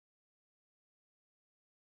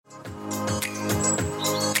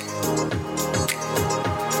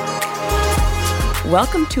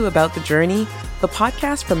Welcome to About the Journey, the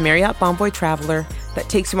podcast from Marriott Bonvoy Traveler that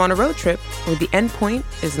takes you on a road trip where the end point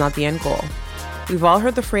is not the end goal. We've all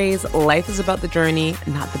heard the phrase, life is about the journey,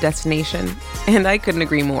 not the destination, and I couldn't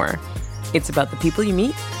agree more. It's about the people you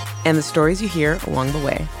meet and the stories you hear along the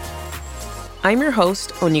way. I'm your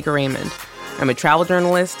host, Onika Raymond. I'm a travel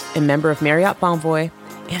journalist and member of Marriott Bonvoy,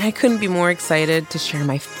 and I couldn't be more excited to share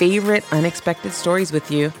my favorite unexpected stories with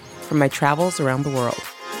you from my travels around the world.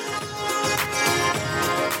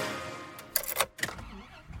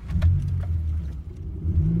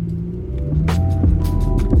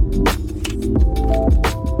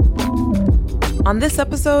 On this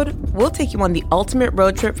episode, we'll take you on the ultimate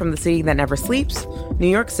road trip from the city that never sleeps, New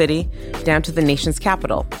York City, down to the nation's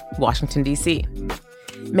capital, Washington, D.C.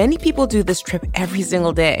 Many people do this trip every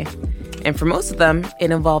single day, and for most of them,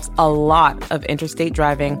 it involves a lot of interstate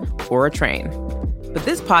driving or a train. But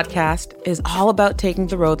this podcast is all about taking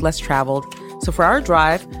the road less traveled, so for our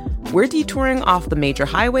drive, we're detouring off the major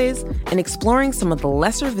highways and exploring some of the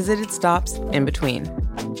lesser visited stops in between.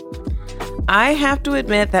 I have to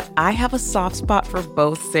admit that I have a soft spot for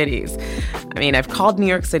both cities. I mean, I've called New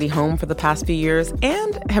York City home for the past few years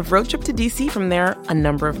and have road tripped to DC from there a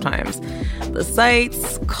number of times. The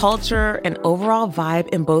sights, culture, and overall vibe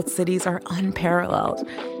in both cities are unparalleled.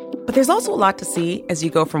 But there's also a lot to see as you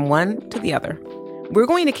go from one to the other. We're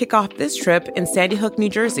going to kick off this trip in Sandy Hook, New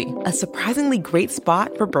Jersey, a surprisingly great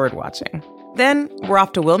spot for bird watching. Then we're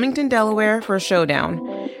off to Wilmington, Delaware for a showdown.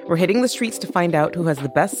 We're hitting the streets to find out who has the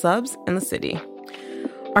best subs in the city.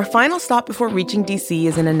 Our final stop before reaching D.C.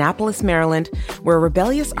 is in Annapolis, Maryland, where a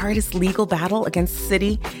rebellious artist's legal battle against the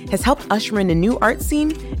city has helped usher in a new art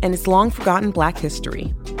scene and its long-forgotten Black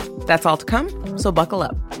history. That's all to come, so buckle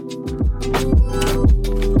up.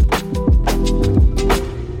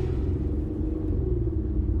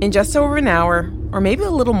 In just over an hour, or maybe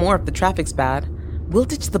a little more if the traffic's bad, we'll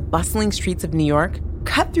ditch the bustling streets of New York,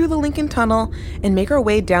 cut through the Lincoln Tunnel, and make our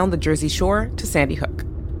way down the Jersey Shore to Sandy Hook.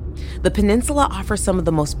 The peninsula offers some of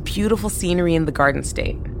the most beautiful scenery in the Garden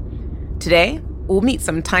State. Today, we'll meet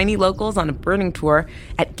some tiny locals on a birding tour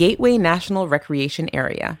at Gateway National Recreation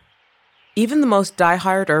Area. Even the most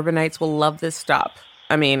diehard urbanites will love this stop.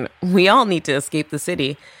 I mean, we all need to escape the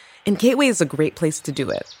city, and Gateway is a great place to do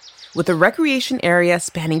it. With a recreation area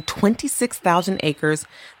spanning 26,000 acres,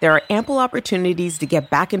 there are ample opportunities to get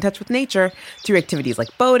back in touch with nature through activities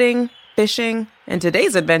like boating, fishing, and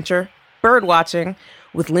today's adventure, bird watching,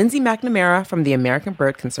 with Lindsay McNamara from the American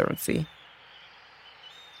Bird Conservancy.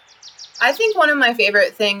 I think one of my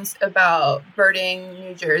favorite things about birding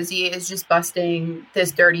New Jersey is just busting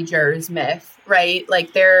this dirty Jers myth, right?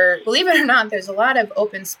 Like believe it or not, there's a lot of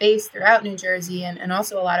open space throughout New Jersey and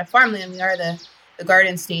also a lot of farmland. We are the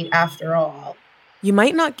Garden State after all. You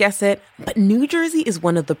might not guess it, but New Jersey is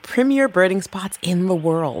one of the premier birding spots in the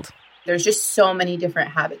world. There's just so many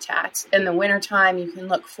different habitats. In the wintertime, you can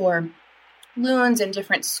look for loons and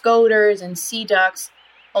different scoters and sea ducks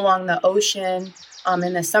along the ocean.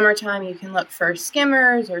 In the summertime, you can look for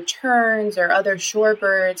skimmers or terns or other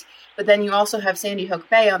shorebirds. But then you also have Sandy Hook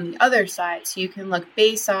Bay on the other side, so you can look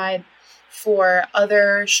bayside for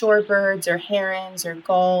other shorebirds or herons or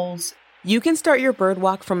gulls. You can start your bird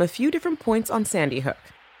walk from a few different points on Sandy Hook.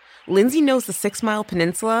 Lindsay knows the 6 Mile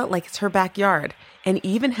Peninsula like it's her backyard and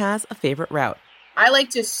even has a favorite route. I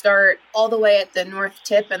like to start all the way at the north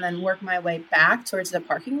tip and then work my way back towards the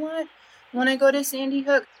parking lot when I go to Sandy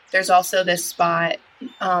Hook. There's also this spot,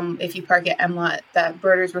 if you park at M-Lot, that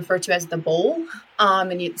birders refer to as the bowl.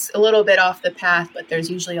 And it's a little bit off the path, but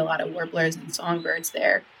there's usually a lot of warblers and songbirds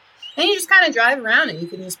there. And you just kind of drive around and you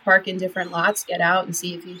can just park in different lots, get out and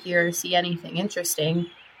see if you hear or see anything interesting.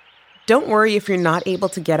 Don't worry if you're not able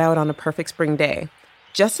to get out on a perfect spring day.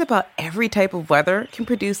 Just about every type of weather can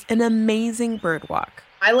produce an amazing bird walk.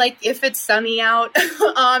 I like if it's sunny out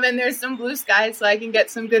and there's some blue skies so I can get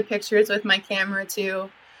some good pictures with my camera too.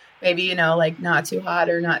 Maybe, like not too hot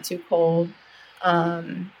or not too cold.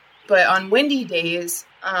 But on windy days,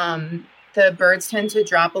 the birds tend to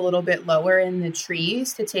drop a little bit lower in the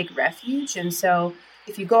trees to take refuge. And so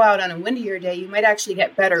if you go out on a windier day, you might actually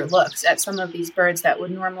get better looks at some of these birds that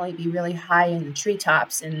would normally be really high in the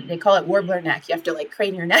treetops. And they call it warbler neck. You have to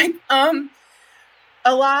crane your neck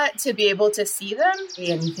a lot to be able to see them.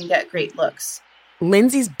 And you can get great looks.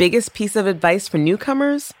 Lindsay's biggest piece of advice for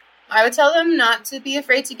newcomers? I would tell them not to be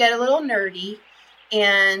afraid to get a little nerdy.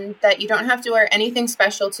 And that you don't have to wear anything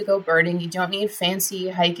special to go birding. You don't need fancy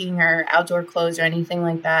hiking or outdoor clothes or anything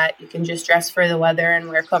like that. You can just dress for the weather and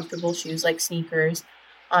wear comfortable shoes like sneakers.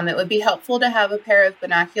 It would be helpful to have a pair of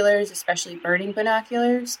binoculars, especially birding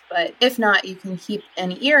binoculars, but if not, you can keep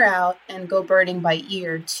an ear out and go birding by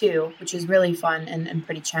ear too, which is really fun and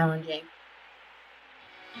pretty challenging.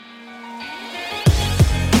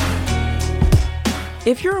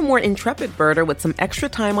 If you're a more intrepid birder with some extra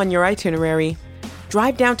time on your itinerary,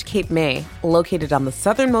 drive down to Cape May, located on the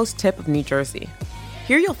southernmost tip of New Jersey.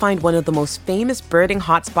 Here you'll find one of the most famous birding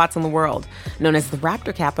hotspots in the world, known as the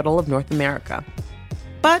raptor capital of North America.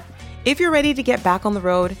 But if you're ready to get back on the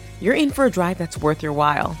road, you're in for a drive that's worth your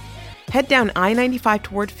while. Head down I-95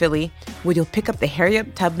 toward Philly, where you'll pick up the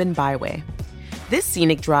Harriet Tubman Byway. This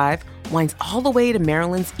scenic drive winds all the way to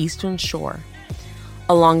Maryland's eastern shore.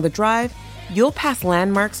 Along the drive, you'll pass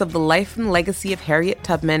landmarks of the life and legacy of Harriet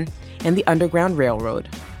Tubman and the Underground Railroad.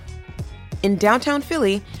 In downtown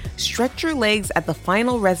Philly, stretch your legs at the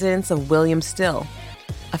final residence of William Still,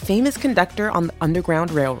 a famous conductor on the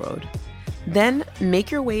Underground Railroad. Then make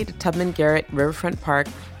your way to Tubman Garrett Riverfront Park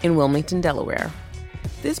in Wilmington, Delaware.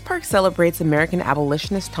 This park celebrates American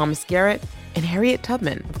abolitionist Thomas Garrett and Harriet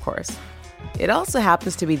Tubman, of course. It also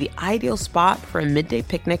happens to be the ideal spot for a midday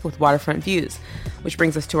picnic with waterfront views, which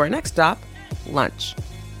brings us to our next stop, lunch.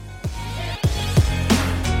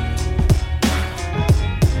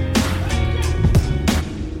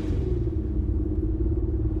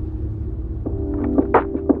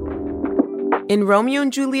 In Romeo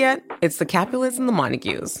and Juliet, it's the Capulets and the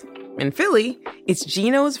Montagues. In Philly, it's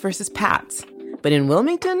Geno's versus Pat's. But in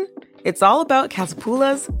Wilmington, it's all about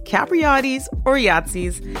Casapulas, Capriotti's, or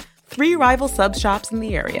Yahtzee's, 3 rival sub shops in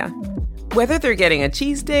the area. Whether they're getting a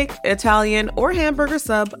cheesesteak, Italian, or hamburger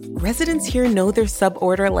sub, residents here know their sub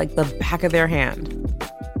order like the back of their hand.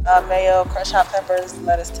 Mayo, crushed hot peppers,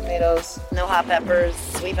 lettuce, tomatoes. No hot peppers,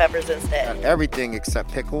 sweet peppers instead. Everything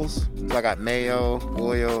except pickles. So I got mayo,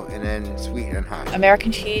 oil, and then sweet and hot.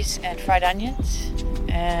 American cheese and fried onions,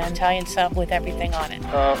 and Italian sub with everything on it.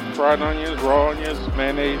 Fried onions, raw onions,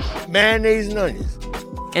 mayonnaise. Mayonnaise and onions.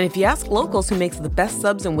 And if you ask locals who makes the best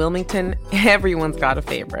subs in Wilmington, everyone's got a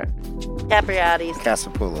favorite. Capriotti's.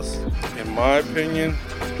 Casapulas. In my opinion,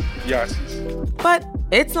 Yahtzee's. But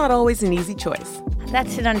it's not always an easy choice.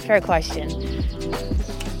 That's an unfair question.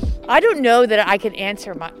 I don't know that I could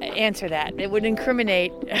answer that. It would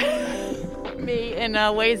incriminate me in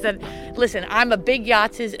ways that, listen, I'm a big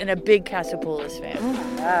Yahtzee's and a big Casapulas fan. Oh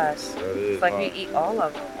my gosh. It's like you eat all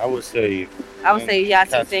of them. I would say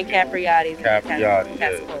Yahtzee's and Capriotti's. Capriotti's,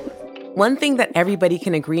 Casapulas. One thing that everybody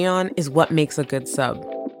can agree on is what makes a good sub.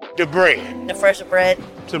 The bread. The fresh bread.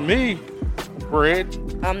 To me, bread.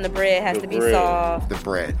 The bread has to be soft. The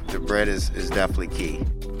bread is definitely key.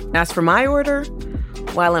 As for my order,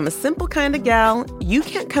 while I'm a simple kind of gal, you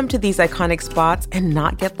can't come to these iconic spots and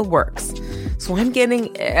not get the works. So I'm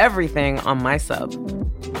getting everything on my sub.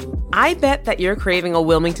 I bet that you're craving a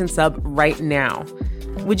Wilmington sub right now.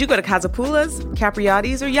 Would you go to Casapulas,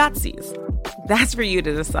 Capriotti's, or Yahtzee's? That's for you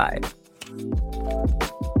to decide.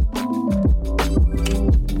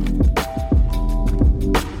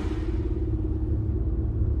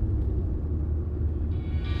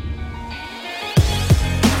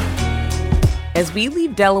 As we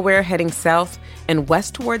leave Delaware heading south and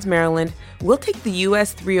west towards Maryland, we'll take the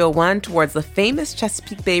US 301 towards the famous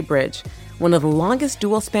Chesapeake Bay Bridge, one of the longest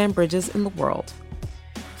dual-span bridges in the world.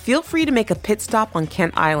 Feel free to make a pit stop on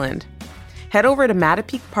Kent Island. Head over to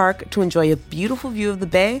Mattapeake Park to enjoy a beautiful view of the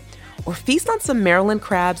bay, or feast on some Maryland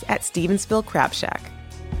crabs at Stevensville Crab Shack.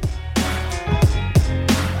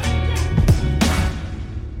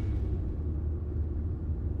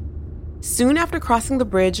 Soon after crossing the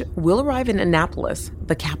bridge, we'll arrive in Annapolis,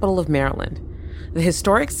 the capital of Maryland. The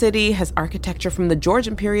historic city has architecture from the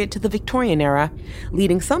Georgian period to the Victorian era,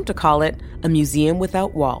 leading some to call it a museum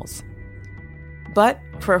without walls. But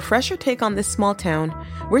for a fresher take on this small town,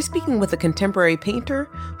 we're speaking with a contemporary painter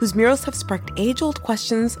whose murals have sparked age-old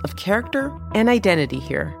questions of character and identity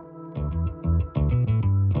here.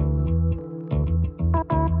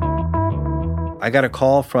 I got a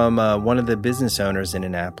call from one of the business owners in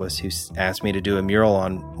Annapolis who asked me to do a mural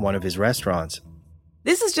on one of his restaurants.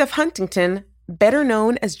 This is Jeff Huntington, better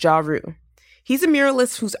known as Ja Rue. He's a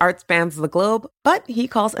muralist whose art spans the globe, but he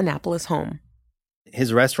calls Annapolis home.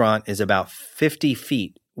 His restaurant is about 50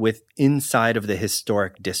 feet inside of the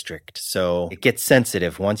historic district. So it gets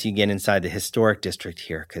sensitive once you get inside the historic district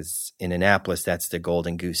here, because in Annapolis, that's the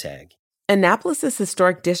golden goose egg. Annapolis's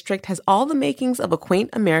historic district has all the makings of a quaint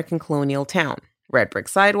American colonial town. Red brick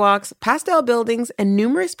sidewalks, pastel buildings, and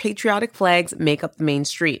numerous patriotic flags make up the main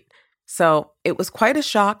street. So it was quite a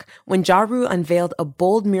shock when Ja Rue unveiled a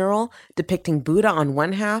bold mural depicting Buddha on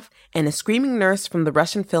one half and a screaming nurse from the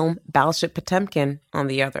Russian film Battleship Potemkin on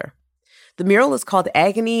the other. The mural is called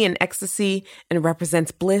Agony and Ecstasy and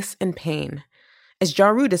represents bliss and pain. As Ja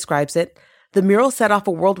Rule describes it, the mural set off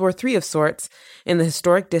a World War III of sorts in the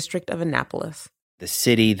historic district of Annapolis. The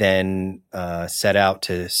city then set out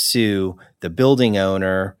to sue the building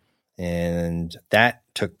owner, and that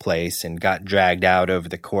took place and got dragged out over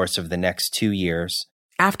the course of the next 2 years.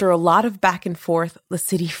 After a lot of back and forth, the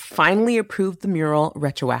city finally approved the mural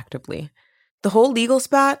retroactively. The whole legal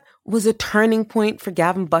spat was a turning point for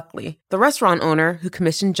Gavin Buckley, the restaurant owner who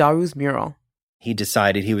commissioned Ja Rule's mural. He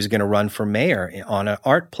decided he was going to run for mayor on an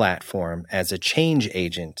art platform as a change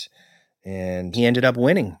agent, and he ended up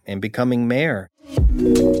winning and becoming mayor.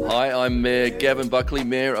 Hi, I'm Mayor Gavin Buckley,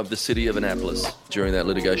 Mayor of the City of Annapolis. During that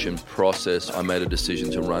litigation process, I made a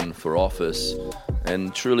decision to run for office,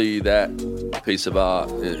 and truly that piece of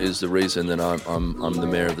art is the reason that I'm the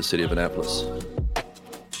Mayor of the City of Annapolis.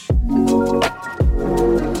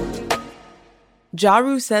 Ja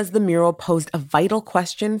Rule says the mural posed a vital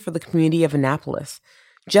question for the community of Annapolis,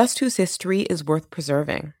 just whose history is worth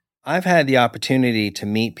preserving. I've had the opportunity to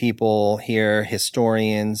meet people here,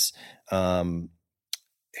 historians,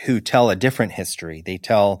 who tell a different history. They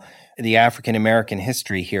tell the African-American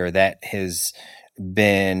history here that has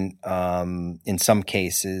been, in some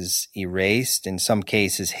cases, erased, in some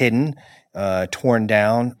cases hidden, torn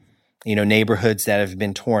down, neighborhoods that have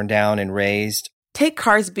been torn down and razed. Take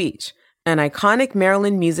Carr's Beach, an iconic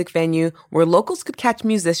Maryland music venue where locals could catch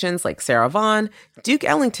musicians like Sarah Vaughan, Duke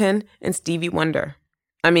Ellington, and Stevie Wonder.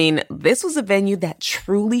 I mean, this was a venue that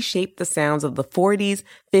truly shaped the sounds of the 40s,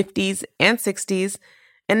 50s, and 60s,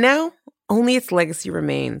 and now only its legacy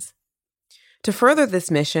remains. To further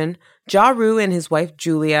this mission, Ja Rule and his wife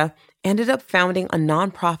Julia ended up founding a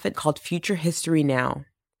nonprofit called Future History Now.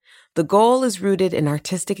 The goal is rooted in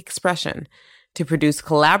artistic expression, to produce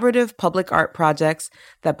collaborative public art projects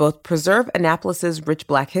that both preserve Annapolis's rich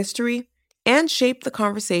Black history and shape the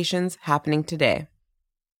conversations happening today.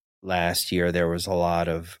 Last year, there was a lot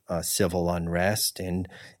of civil unrest, and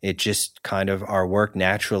it just kind of, our work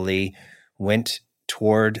naturally went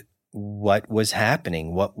toward what was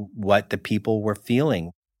happening, what the people were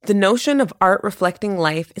feeling. The notion of art reflecting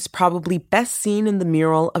life is probably best seen in the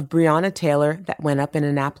mural of Breonna Taylor that went up in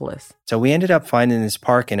Annapolis. So we ended up finding this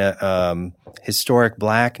park in a historic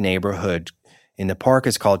Black neighborhood. And the park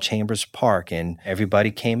is called Chambers Park, and everybody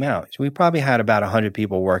came out. So we probably had about 100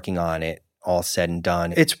 people working on it, all said and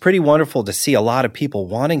done. It's pretty wonderful to see a lot of people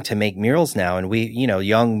wanting to make murals now. And we,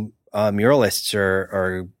 young muralists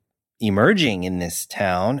are emerging in this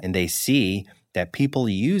town, and they see that people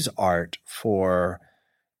use art for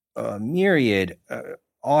a myriad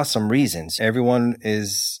awesome reasons. Everyone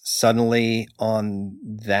is suddenly on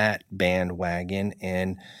that bandwagon,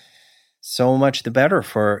 and so much the better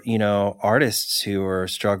for, artists who are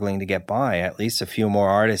struggling to get by. At least a few more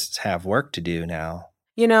artists have work to do now.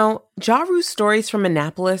 Ja Rule's stories from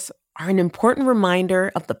Annapolis are an important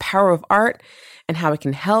reminder of the power of art and how it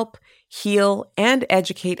can help, heal, and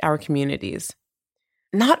educate our communities.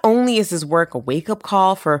 Not only is his work a wake-up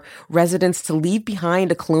call for residents to leave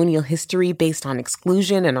behind a colonial history based on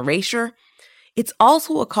exclusion and erasure, it's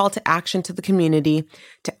also a call to action to the community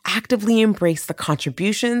to actively embrace the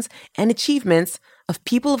contributions and achievements of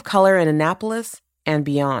people of color in Annapolis and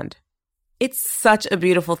beyond. It's such a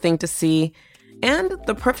beautiful thing to see, and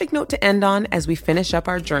the perfect note to end on as we finish up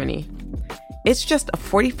our journey. It's just a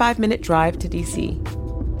 45-minute drive to D.C.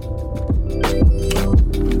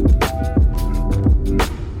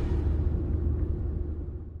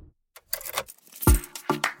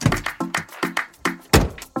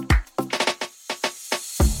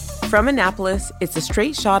 From Annapolis, it's a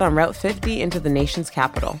straight shot on Route 50 into the nation's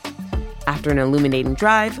capital. After an illuminating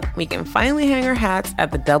drive, we can finally hang our hats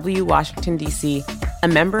at the W Washington, D.C., a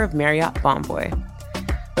member of Marriott Bonvoy.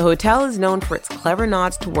 The hotel is known for its clever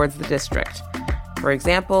nods towards the district. For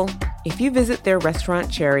example, if you visit their restaurant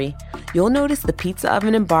Cherry, you'll notice the pizza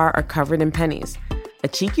oven and bar are covered in pennies, a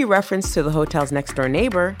cheeky reference to the hotel's next-door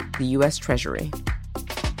neighbor, the U.S. Treasury.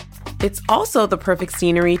 It's also the perfect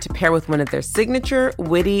scenery to pair with one of their signature,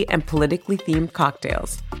 witty, and politically themed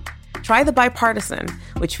cocktails. Try the Bipartisan,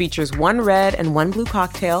 which features one red and one blue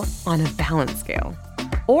cocktail on a balance scale.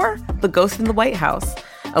 Or the Ghost in the White House,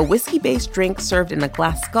 a whiskey-based drink served in a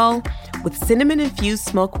glass skull with cinnamon-infused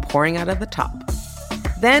smoke pouring out of the top.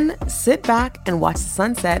 Then sit back and watch the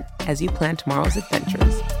sunset as you plan tomorrow's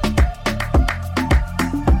adventures.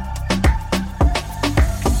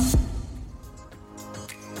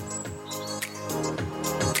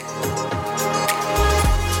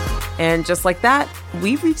 And just like that,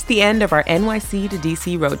 we've reached the end of our NYC to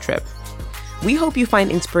DC road trip. We hope you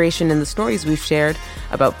find inspiration in the stories we've shared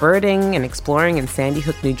about birding and exploring in Sandy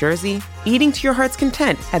Hook, New Jersey, eating to your heart's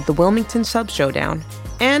content at the Wilmington Sub Showdown,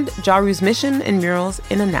 and Jaru's mission and murals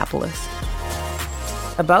in Annapolis.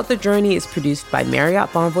 About the Journey is produced by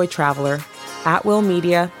Marriott Bonvoy Traveler, At Will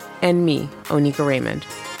Media, and me, Onika Raymond.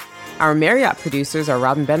 Our Marriott producers are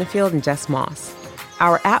Robin Benefield and Jess Moss.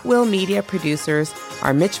 Our At Will Media producers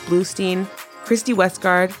are Mitch Bluestein, Christy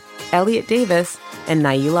Westgard, Elliot Davis, and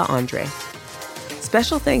Naila Andre.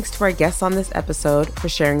 Special thanks to our guests on this episode for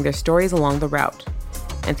sharing their stories along the route.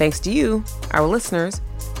 And thanks to you, our listeners,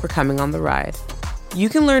 for coming on the ride. You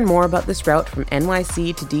can learn more about this route from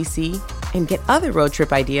NYC to DC and get other road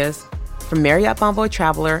trip ideas from Marriott Bonvoy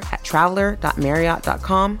Traveler at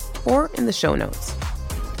traveler.marriott.com or in the show notes.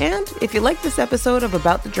 And if you like this episode of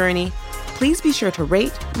About the Journey, please be sure to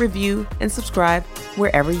rate, review, and subscribe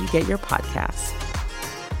wherever you get your podcasts.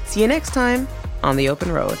 See you next time on The Open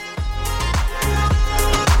Road.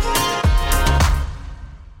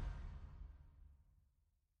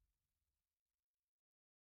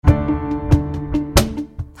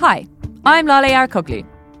 Hi, I'm Lale Arakoglu,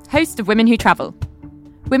 host of Women Who Travel.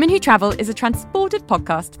 Women Who Travel is a transported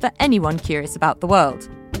podcast for anyone curious about the world.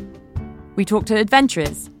 We talk to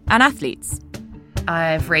adventurers and athletes.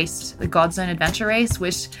 I've raced the Godzone Adventure Race,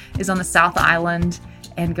 which is on the South Island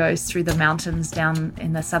and goes through the mountains down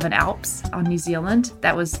in the Southern Alps on New Zealand.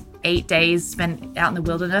 That was 8 days spent out in the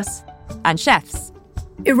wilderness. And chefs.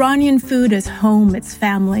 Iranian food is home, it's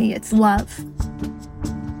family, it's love.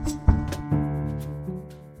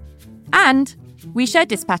 And we share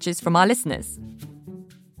dispatches from our listeners.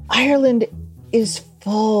 Ireland is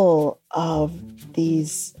full of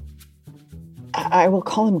these, I will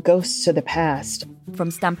call them ghosts of the past.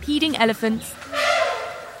 From stampeding elephants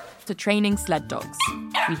to training sled dogs.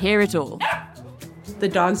 We hear it all. The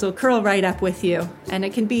dogs will curl right up with you, and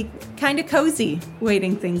it can be kind of cozy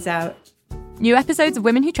waiting things out. New episodes of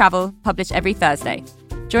Women Who Travel publish every Thursday.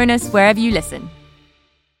 Join us wherever you listen.